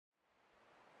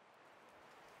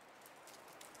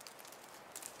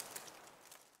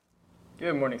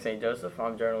Good morning, St. Joseph.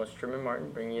 I'm journalist Truman Martin,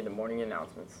 bringing you the morning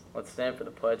announcements. Let's stand for the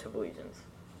Pledge of Allegiance.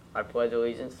 I pledge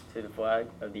allegiance to the flag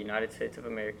of the United States of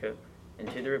America and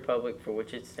to the republic for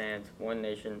which it stands, one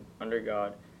nation, under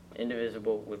God,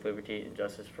 indivisible, with liberty and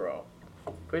justice for all.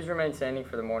 Please remain standing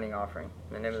for the morning offering.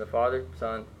 In the name of the Father,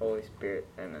 Son, Holy Spirit.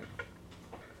 Amen.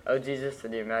 O Jesus, to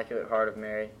the Immaculate Heart of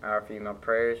Mary, I offer you my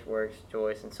prayers, works,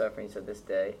 joys, and sufferings of this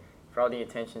day, for all the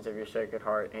intentions of your Sacred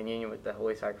Heart and union with the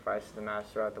holy sacrifice of the Mass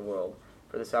throughout the world,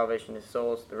 for the salvation of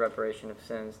souls, the reparation of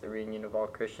sins, the reunion of all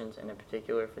Christians, and in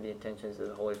particular for the intentions of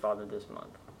the Holy Father this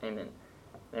month. Amen. In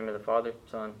the name of the Father,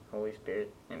 Son, Holy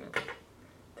Spirit. Amen.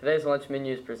 Today's lunch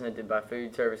menu is presented by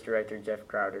Food Service Director Jeff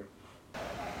Crowder.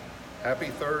 Happy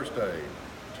Thursday.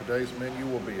 Today's menu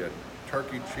will be a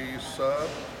turkey cheese sub,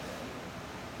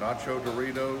 nacho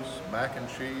Doritos, mac and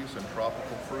cheese, and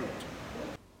tropical fruit.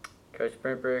 Coach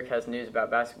Brent Burke has news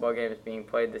about basketball games being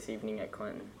played this evening at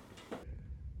Clinton.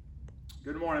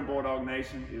 Good morning, Bulldog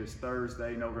Nation. It is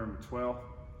Thursday, November 12th.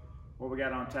 What we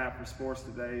got on tap for sports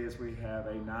today is we have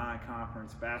a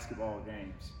non-conference basketball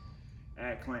games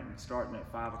at Clinton, starting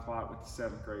at 5 o'clock with the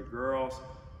 7th grade girls,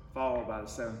 followed by the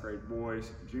 7th grade boys,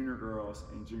 junior girls,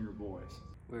 and junior boys.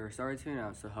 We are sorry to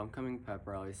announce the homecoming pep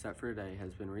rally set for today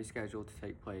has been rescheduled to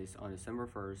take place on December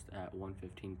 1st at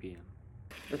 1:15 p.m.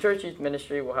 The Church Youth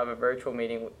Ministry will have a virtual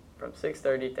meeting from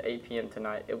 6:30 to 8 p.m.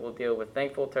 tonight. It will deal with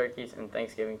thankful turkeys and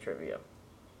Thanksgiving trivia.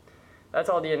 That's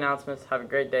all the announcements. Have a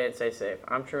great day and stay safe.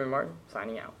 I'm Truman Martin,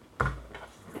 signing out.